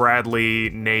me, Bradley,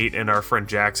 Nate, and our friend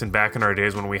Jackson back in our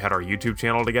days when we had our YouTube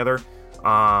channel together,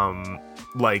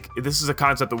 like this is a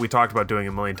concept that we talked about doing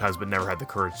a million times but never had the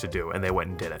courage to do, and they went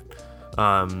and did it.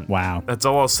 Wow. That's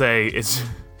all I'll say. It's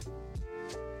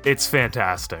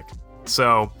fantastic.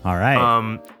 So, All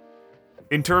right.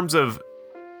 In terms of,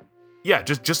 yeah,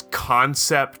 just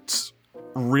concept,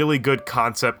 really good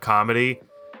concept comedy,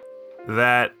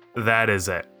 that is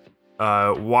it.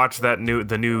 Watch the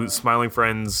new Smiling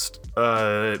Friends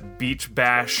Beach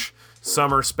Bash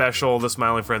summer special, The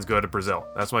Smiling Friends Go to Brazil.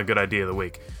 That's my good idea of the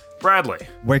week. Bradley.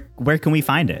 Where can we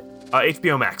find it?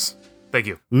 HBO Max. Thank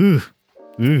you. Ooh.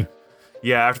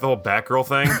 Yeah, after the whole Batgirl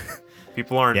thing,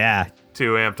 people aren't Yeah.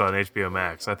 too amped on HBO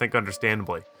Max. I think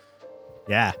understandably.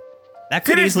 Yeah. That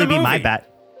could Finish easily the be my movie. bet.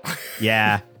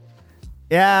 Yeah.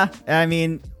 Yeah. I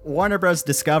mean, Warner Bros.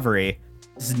 Discovery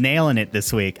is nailing it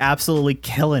this week. Absolutely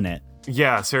killing it.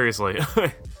 Yeah, seriously.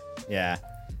 Yeah.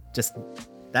 Just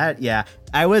that. Yeah.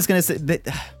 I was going to say that.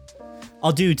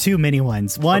 I'll do 2 mini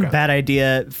ones. One, Okay. bad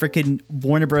idea. Freaking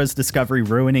Warner Bros. Discovery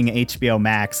ruining HBO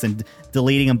Max and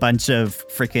deleting a bunch of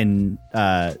freaking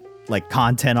like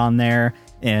content on there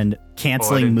and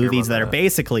canceling didn't hear movies about that are that.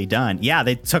 basically done. Yeah,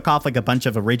 they took off like a bunch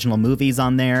of original movies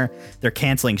on there. They're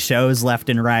canceling shows left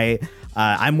and right.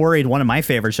 I'm worried one of my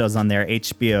favorite shows on there,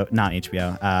 not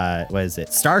HBO, what is it?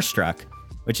 Starstruck,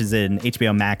 which is an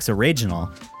HBO Max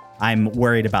original. I'm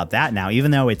worried about that now,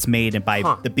 even though it's made by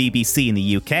the BBC in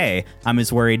the UK. I'm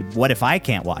just worried, what if I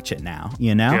can't watch it now,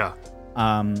 you know?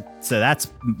 Yeah. So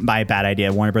that's my bad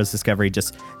idea. Warner Bros. Discovery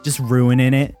just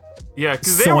ruining it. Yeah,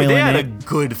 because they Soiling had a it.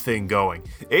 good thing going.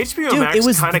 HBO Dude, Max it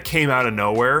was kind of came out of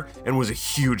nowhere and was a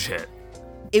huge hit.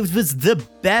 It was the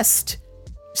best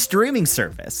streaming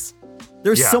service.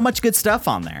 There's Yeah. so much good stuff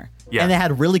on there. Yeah. And they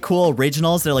had really cool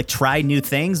originals that like tried new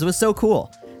things. It was so cool.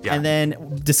 Yeah. And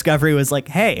then Discovery was like,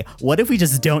 hey, what if we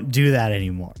just don't do that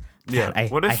anymore? Yeah.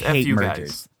 God, What if I F hate you mergers.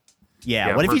 guys? Yeah,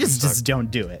 Yeah, what if you mergers just suck. don't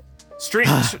do it?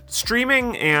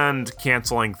 Streaming and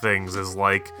canceling things is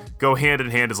like go hand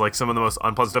in hand, is like some of the most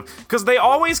unpleasant stuff, because they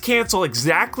always cancel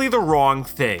exactly the wrong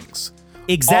things.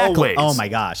 Exactly. Always. Oh my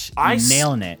gosh. You're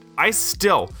nailing it. I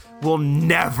still will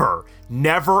never,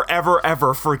 ever,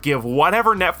 ever forgive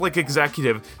whatever Netflix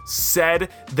executive said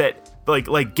that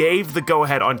like gave the go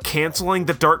ahead on canceling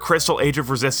the Dark Crystal Age of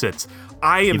Resistance.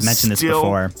 I am You've mentioned this still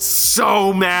before.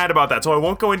 so mad about that. So I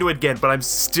won't go into it again, but I'm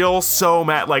still so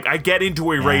mad. Like I get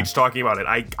into a rage talking about it.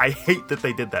 I hate that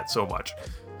they did that so much.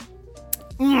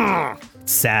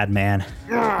 Sad, man.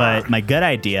 But my good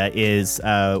idea is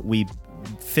we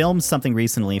filmed something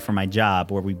recently for my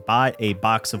job where we bought a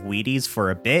box of Wheaties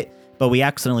for a bit, but we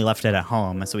accidentally left it at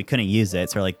home, so we couldn't use it.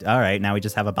 So we're like, all right, now we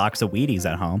just have a box of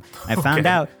Wheaties at home. I found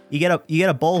out you get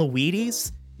a bowl of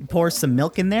Wheaties, you pour some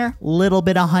milk in there, little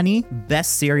bit of honey,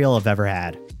 best cereal I've ever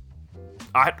had.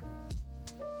 I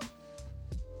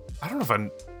don't know if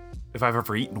if I've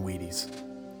ever eaten Wheaties.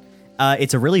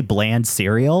 It's a really bland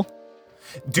cereal.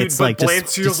 Dude, It's but like bland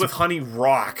just- cereals just- with honey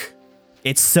rock.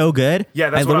 It's so good. Yeah,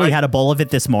 that's I what literally I- had a bowl of it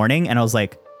this morning, and I was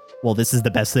like, well, this is the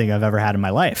best thing I've ever had in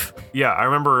my life. Yeah, I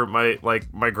remember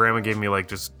my grandma gave me like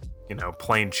just,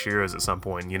 plain Cheerios at some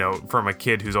point, from a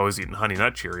kid who's always eaten Honey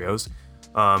Nut Cheerios.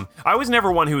 I was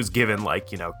never one who was given like,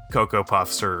 Cocoa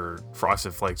Puffs or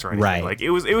Frosted Flakes or anything. Right. Like it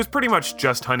was pretty much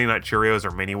just Honey Nut Cheerios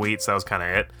or Mini Wheats. That was kind of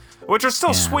it, which are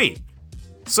still sweet.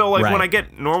 So like when Right. I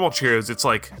get normal Cheerios, it's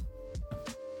like,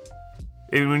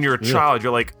 when you're a child,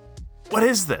 you're like, what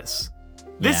is this?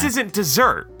 This Yeah. isn't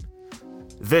dessert.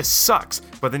 This sucks.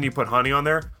 But then you put honey on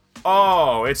there.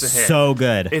 Oh, it's a hit. So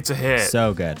good. It's a hit.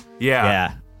 So good. Yeah.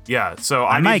 Yeah. Yeah, so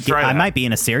I need might to try I that. might be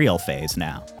in a cereal phase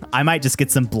now. I might just get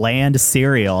some bland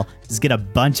cereal, just get a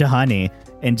bunch of honey,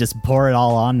 and just pour it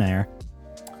all on there.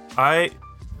 I'm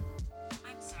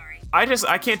sorry.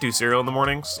 I can't do cereal in the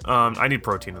mornings. I need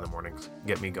protein in the mornings.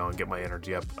 Get me going, get my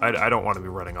energy up. I don't want to be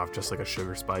running off just like a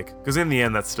sugar spike. Because in the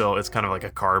end, it's kind of like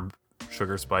a carb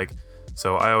sugar spike.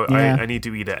 So I need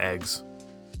to eat eggs.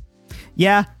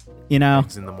 Yeah,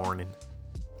 Eggs in the morning.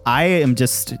 I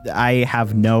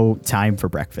have no time for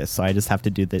breakfast, so I just have to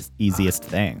do the easiest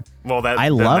thing. Well, I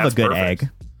love a that's good perfect. egg.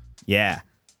 Yeah.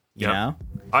 You Yep. know?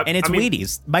 I And it's mean,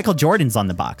 Wheaties. Michael Jordan's on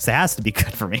the box. It has to be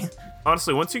good for me.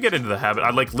 Honestly, once you get into the habit,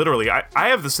 I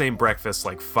have the same breakfast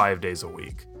like 5 days a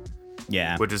week.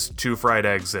 Yeah. Which is 2 fried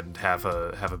eggs and half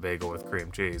a bagel with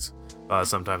cream cheese.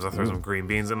 Sometimes I throw some green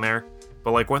beans in there.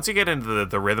 But like once you get into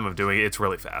the rhythm of doing it, it's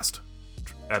really fast.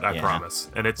 I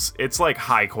promise. And it's like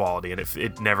high quality, and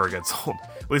it never gets old.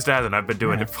 At least it hasn't. I've been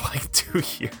doing it for like 2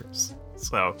 years.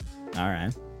 So All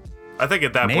right. I think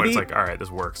at that point Maybe- it's like, all right, this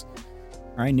works.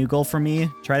 All right, new goal for me,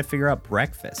 try to figure out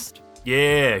breakfast.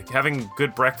 Yeah, having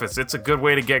good breakfast, it's a good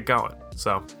way to get going.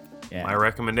 So Yeah. my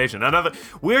recommendation.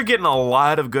 We're getting a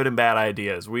lot of good and bad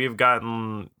ideas. We've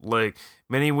gotten like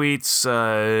mini wheats,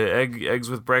 eggs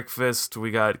with breakfast.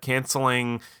 We got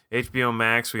canceling HBO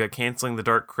Max. We got canceling The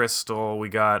Dark Crystal. We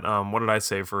got what did I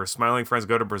say for Smiling Friends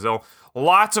Go to Brazil?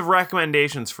 Lots of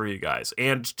recommendations for you guys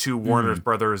and to Warner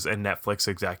Brothers and Netflix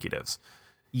executives.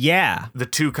 Yeah. The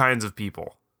two kinds of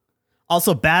people.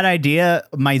 Also, bad idea,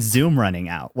 my Zoom running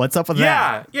out. What's up with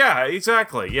that? Yeah,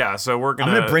 exactly. Yeah, so we're I'm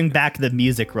gonna going to bring back the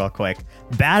music real quick.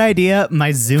 Bad idea,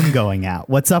 my Zoom going out.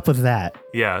 What's up with that?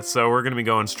 Yeah, so we're going to be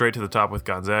going straight to the top with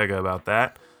Gonzaga about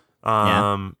that.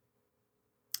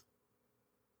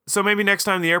 So maybe next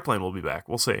time the airplane will be back.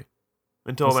 We'll see.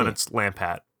 Until We'll then, see. it's Lamp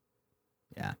Hat.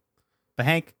 Yeah. But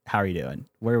Hank, how are you doing?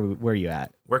 Where are you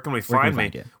at? Where can we Where can find we me?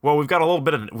 find you? Well, we got a little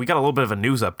bit of a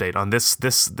news update on this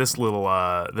little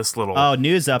Oh,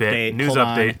 news update. bit. News Hold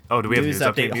on. update. Oh, do we have news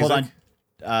update? Hold on. music?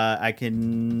 I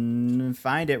can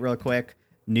find it real quick.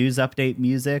 News update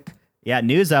music. Yeah,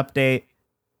 news update.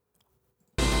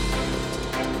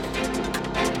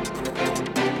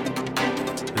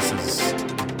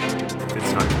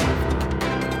 It's not.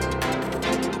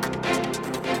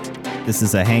 This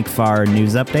is a Hank Farr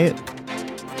news update.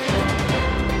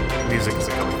 Music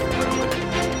isn't coming through. Apparently.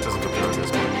 It doesn't go through on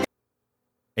this one.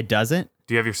 It doesn't?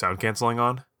 Do you have your sound canceling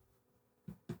on?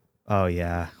 Oh,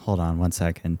 yeah. Hold on 1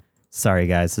 second. Sorry,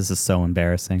 guys. This is so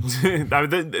embarrassing. I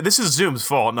mean, this is Zoom's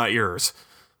fault, not yours.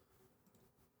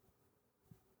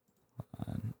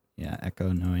 Yeah,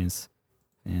 echo noise.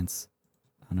 Fans.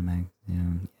 Automatic.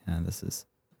 Yeah, this is.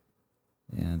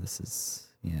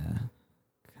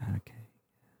 Okay.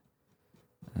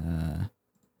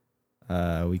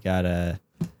 We got a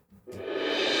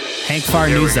Hank Farr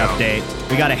There we news go. update.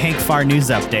 We got a Hank Farr news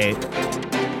update.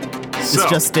 So, This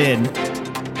just in.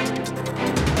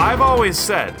 I've always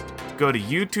said, go to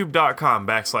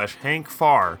youtube.com/Hank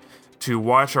Farr to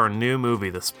watch our new movie,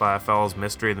 The Spy Files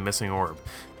Mystery of the Missing Orb.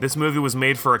 This movie was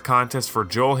made for a contest for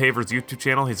Joel Haver's YouTube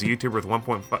channel. He's a YouTuber with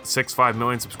 1.65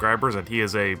 million subscribers, and he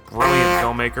is a brilliant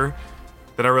filmmaker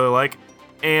that I really like.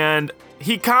 And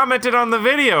he commented on the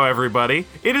video, everybody.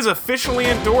 It is officially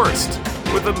endorsed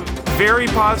with a very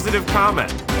positive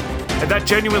comment. And that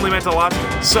genuinely meant a lot to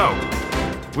me. So,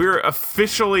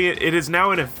 it is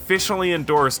now an officially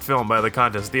endorsed film by the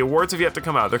contest. The awards have yet to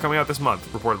come out. They're coming out this month,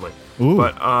 reportedly. Ooh.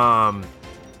 But,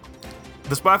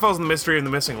 The Spy Files and the Mystery of the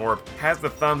Missing Orb has the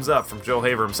thumbs up from Joel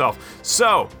Haver himself.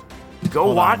 So, go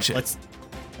Hold watch on. it.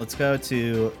 Let's go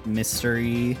to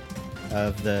Mystery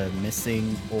of the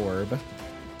Missing Orb.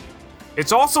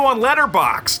 It's also on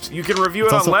Letterboxd. You can review it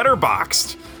It's on also-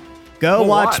 Letterboxd. Go A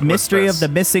lot watch with Mystery this. of the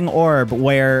Missing Orb,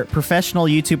 where professional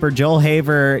YouTuber Joel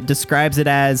Haver describes it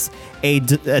as a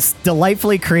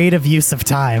delightfully creative use of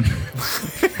time.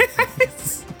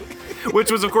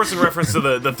 Which was, of course, in reference to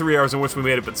the 3 hours in which we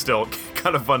made it, but still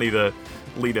kind of funny to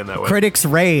lead in that way. Critics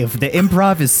rave. The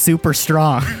improv is super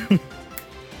strong.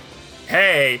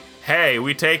 Hey,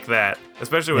 we take that.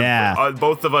 Especially with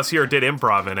both of us here did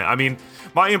improv in it. I mean,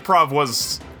 my improv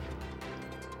was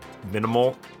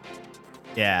minimal.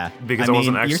 Yeah. Because I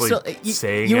wasn't actually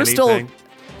saying anything.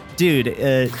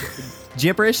 Dude,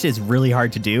 gibberish is really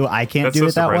hard to do. I can't do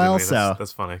it that well, so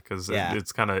that's funny because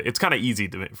it's kind of easy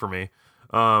for me.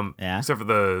 Except for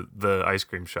the ice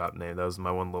cream shop name. That was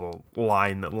my one little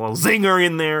line, that little zinger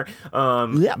in there.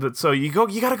 But so you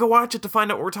got to go watch it to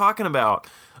find out what we're talking about.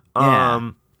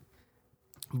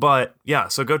 But yeah,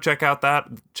 so go check out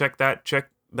check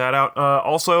that out.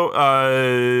 Also,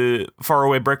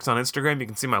 Faraway Bricks on Instagram. You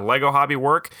can see my Lego hobby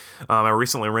work. I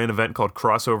recently ran an event called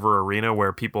Crossover Arena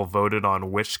where people voted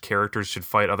on which characters should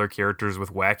fight other characters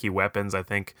with wacky weapons. I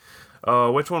think.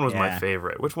 Which one was my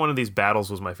favorite? Which one of these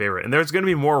battles was my favorite? And there's going to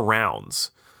be more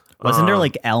rounds. Wasn't there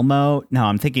like Elmo? No,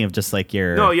 I'm thinking of just like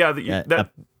your. No, yeah,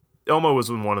 Elmo was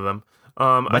in one of them.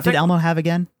 What did Elmo have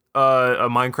again? A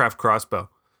Minecraft crossbow.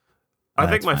 I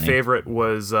think my favorite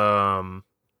was Buzz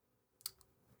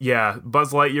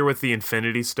Lightyear with the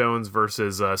Infinity Stones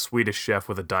versus Swedish Chef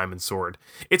with a diamond sword.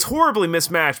 It's horribly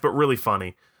mismatched, but really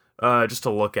funny. Just to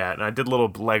look at, and I did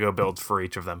little Lego builds for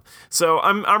each of them. So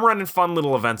I'm running fun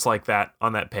little events like that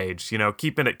on that page. You know,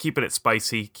 keeping it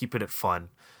spicy, keeping it fun.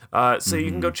 So you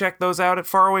can go check those out at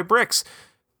Faraway Bricks.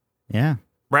 Yeah,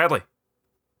 Bradley,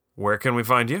 where can we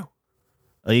find you?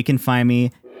 Well, you can find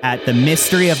me at The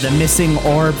Mystery of the Missing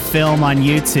Orb film on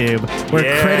YouTube,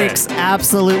 where critics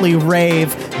absolutely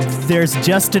rave. There's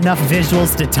just enough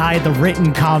visuals to tie the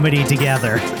written comedy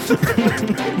together.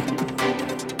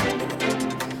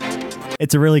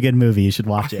 It's a really good movie. You should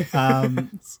watch it.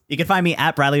 You can find me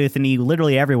at Bradley with an E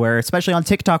literally everywhere, especially on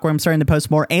TikTok where I'm starting to post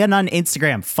more, and on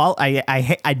Instagram.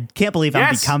 I can't believe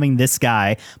I'm becoming this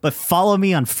guy, but follow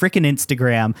me on freaking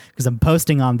Instagram because I'm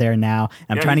posting on there now.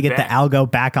 I'm trying to get the algo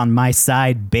back on my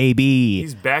side, baby.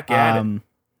 He's back at it.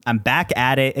 I'm back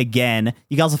at it again.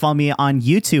 You can also follow me on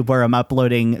YouTube where I'm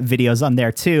uploading videos on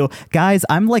there too. Guys,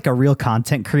 I'm like a real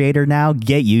content creator now.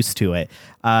 Get used to it.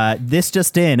 This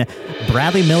just in,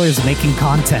 Bradley Miller's making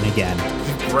content again.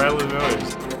 Bradley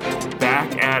Miller's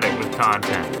back at it with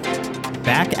content.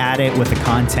 Back at it with the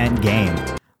content game.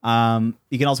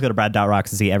 You can also go to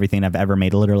brad.rocks to see everything I've ever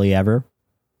made, literally ever.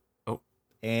 Oh.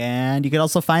 And you can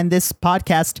also find this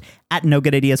podcast at No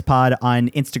Good Ideas Pod on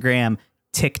Instagram,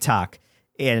 TikTok,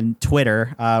 and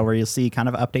Twitter, where you'll see kind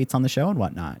of updates on the show and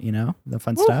whatnot, you know, the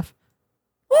fun stuff.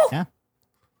 Yeah.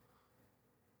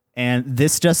 And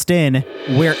this just in,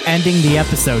 we're ending the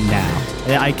episode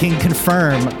now. I can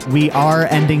confirm we are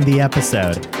ending the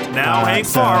episode. Now Hank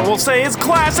Farr will say his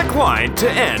classic line to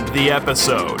end the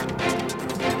episode.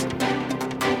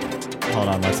 Hold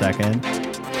on 1 second.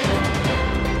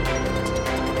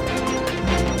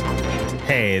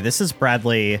 Hey, this is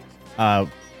Bradley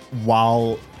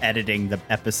while editing the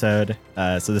episode.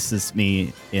 So this is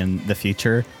me in the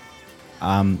future.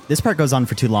 This part goes on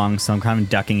for too long, so I'm kind of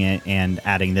ducking it and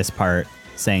adding this part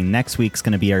saying next week's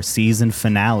going to be our season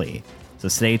finale. So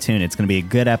stay tuned. It's going to be a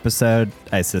good episode,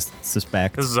 I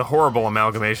suspect. This is a horrible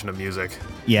amalgamation of music.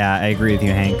 Yeah, I agree with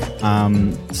you, Hank.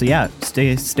 So yeah,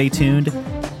 stay tuned.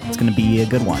 It's going to be a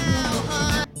good one.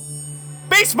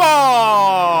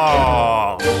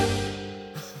 Baseball!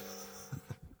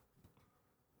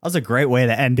 That was a great way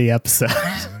to end the episode.